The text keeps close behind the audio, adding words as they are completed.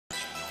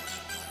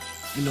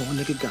You know, a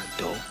nigga got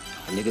dough.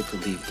 A nigga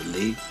could leave the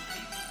league.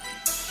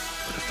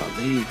 But if I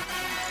leave,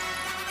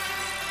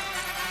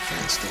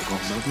 fans still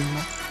gonna love me,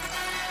 man.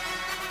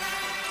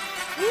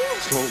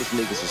 As long as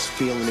niggas is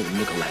feeling it, a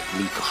nigga like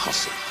me can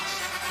hustle.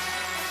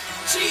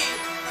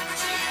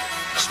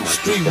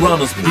 Street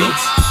runners,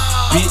 bitch.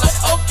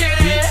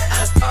 Okay,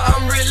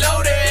 I'm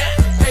reloaded.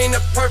 Ain't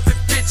a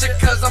perfect picture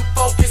cause I'm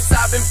focused.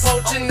 I've been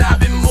poaching, I've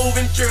been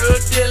moving, drug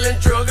dealing,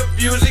 drug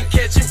abusing,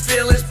 catching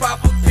feelings,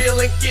 pop a pill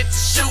and get to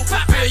shoot.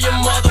 Feel your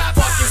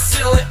motherfucking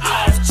ceiling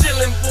off,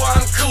 chilling, boy,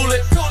 I'm coolin'.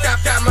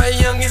 Got my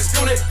youngins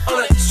doing it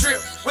on a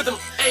trip with them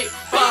 8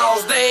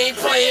 balls. They ain't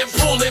playing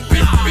pulling,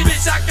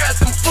 bitch, I got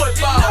some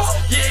footballs.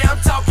 Yeah, I'm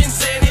talking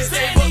Zannies,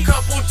 gave a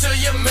couple to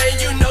your man,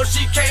 you know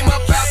she came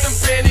up out them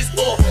panties.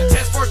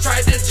 Test force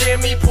tried to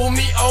jam me, pull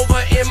me over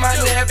in my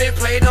Navy,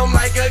 played them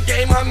like a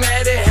game, I'm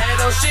mad it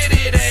had on shit,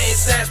 it ain't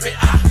snatched me.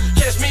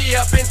 Catch me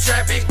up in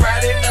traffic,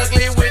 riding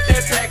ugly with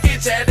that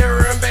package, had to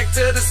run back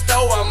to the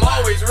store, I'm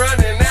always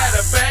running out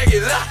of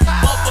baggage.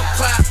 Bumper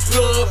clap,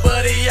 little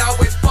buddy,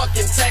 always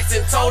fucking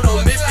texting, told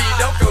him if he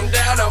don't come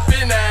down, I'm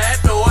finna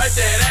have to wipe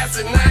that ass,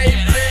 and I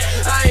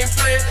ain't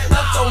playing,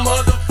 I'm so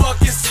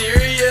motherfucking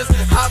serious.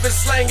 I've been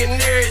slanging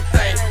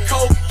everything,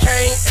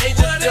 cocaine,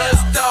 angel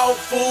dust, dog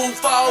food,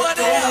 fall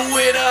through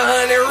with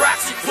 100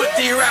 rocks. He put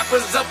these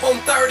rappers up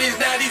on 30s,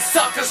 now these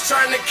suckers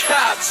trying to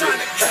cop.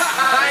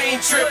 I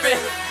ain't tripping,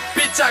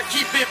 bitch, I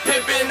keep it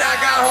pimpin'. I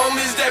got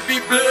homies that be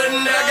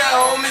bloodin', I got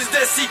homies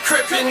that see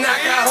crippin', I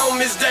got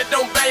homies that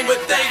don't bang but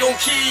they gon'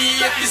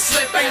 key if you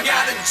slippin'.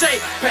 Got a J,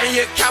 pay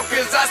your count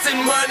cause I send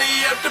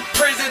money up to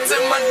prison to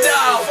my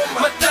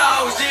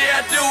dogs, yeah,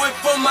 I do it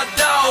for my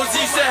dogs.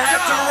 Used to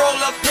have to roll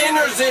up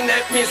pinners in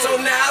that pen, so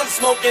now I'm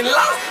smoking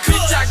loud.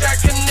 Bitch, I got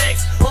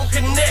connects on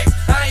connect,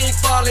 I ain't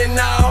falling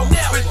off,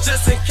 but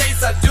just in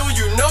case I do,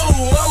 you know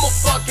who I'ma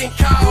fucking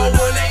call.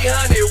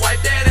 1-800,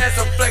 wipe that ass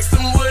and flex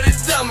them with a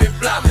dummy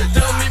block.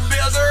 Dummy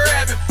bills a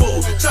rabbit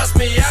fool, trust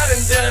me, I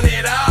done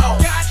it all.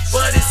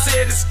 But it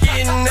said it's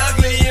getting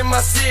ugly in my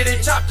city.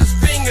 Chopped his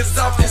fingers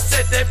off and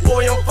set that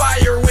boy on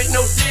fire with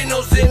no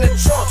dinos in the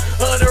trunk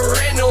of the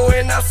rental,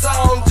 and I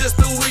saw him just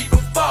a week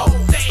before.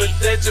 But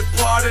that's just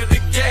part of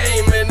the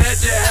game, and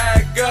that's just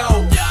how it go.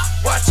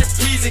 Watch your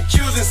P's and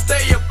Q's and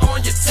stay up on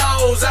your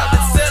toes. I've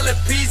been selling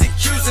P's and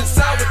Q's since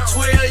I was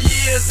 12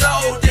 years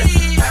old.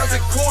 Yeah, pounds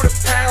and quarter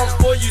pounds,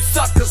 boy, you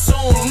suckers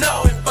soon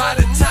know. And by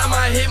the time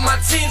I hit my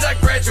teens, I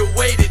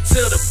graduated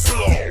to the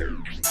floor.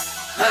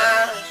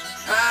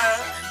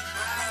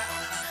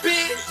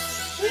 Bitch,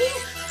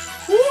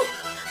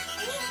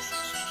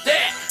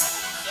 that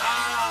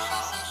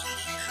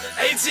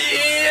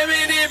ATM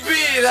in it,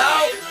 bitch,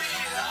 ho.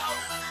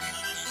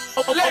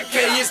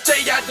 Okay, it's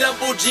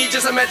J-I-double-G,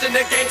 just imagine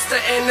a gangster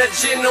and a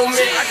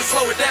gentleman. I can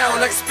slow it down,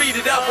 I can speed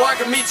it up, or I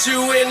can meet you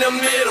in the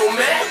middle,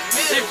 man.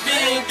 If you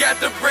ain't got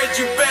the bread,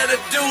 you better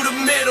do the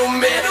middle,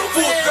 man.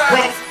 Full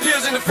throttle,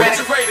 pills in the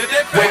refrigerator,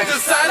 that back to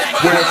solid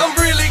bottle, I'm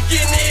really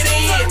getting it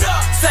in.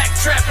 Sack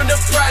trap in the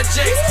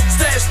projects,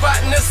 stash spot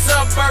in the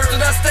suburbs, and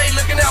I stay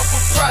looking out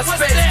for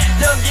prospects.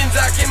 Youngins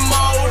I can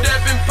mold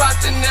up and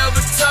popped and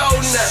never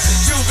told now.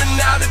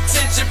 Juvenile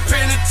detention,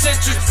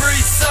 penitentiary, free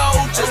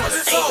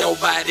soldiers. Ain't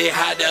nobody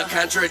hide the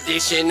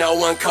contradiction, no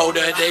one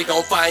colder. They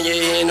gon' find you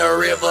in a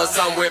river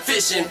somewhere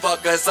fishing.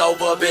 Fuck us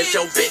over, bitch.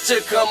 Your bitch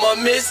will come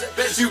amiss.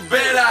 Bet you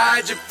better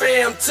hide your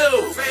fam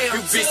too. You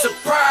be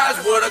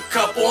surprised what a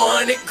couple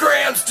 100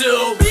 grams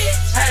do.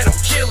 Had them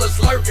killers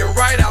lurking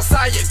right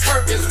outside your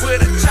curtains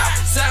with a chop,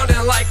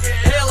 sounding like a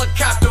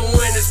helicopter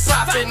when it's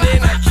popping.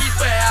 And I keep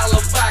a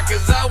alibi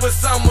cause I was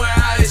somewhere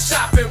out here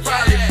shopping,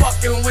 probably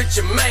fucking with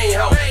your main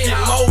hoe. Get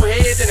more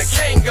head than a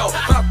Kango.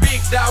 My big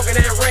dog in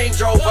that Range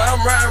Rover,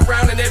 I'm riding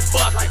around in that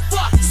bucket,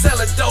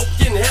 selling dope,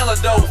 getting hella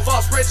dope,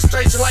 false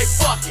registration like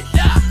fuck it.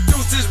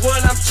 Deuces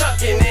what I'm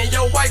chucking, and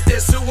your wife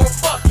that's who I'm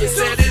fucking.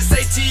 Said it's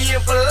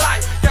ATM for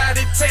life, got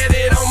it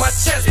tatted on my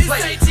chest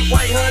plate.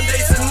 White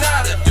Hyundai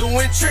Sonata,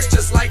 doing tricks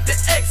just like the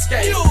X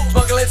Games.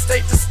 Smuggling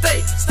state to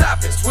state,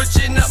 stopping,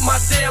 switching up my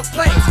damn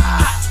planes.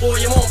 Hot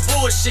boy, I'm on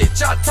bullshit,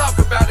 y'all talk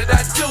about it,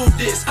 I do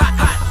this. Hot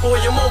boy,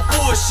 I'm on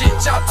bullshit,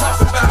 y'all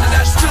talk about it,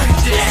 I do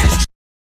this.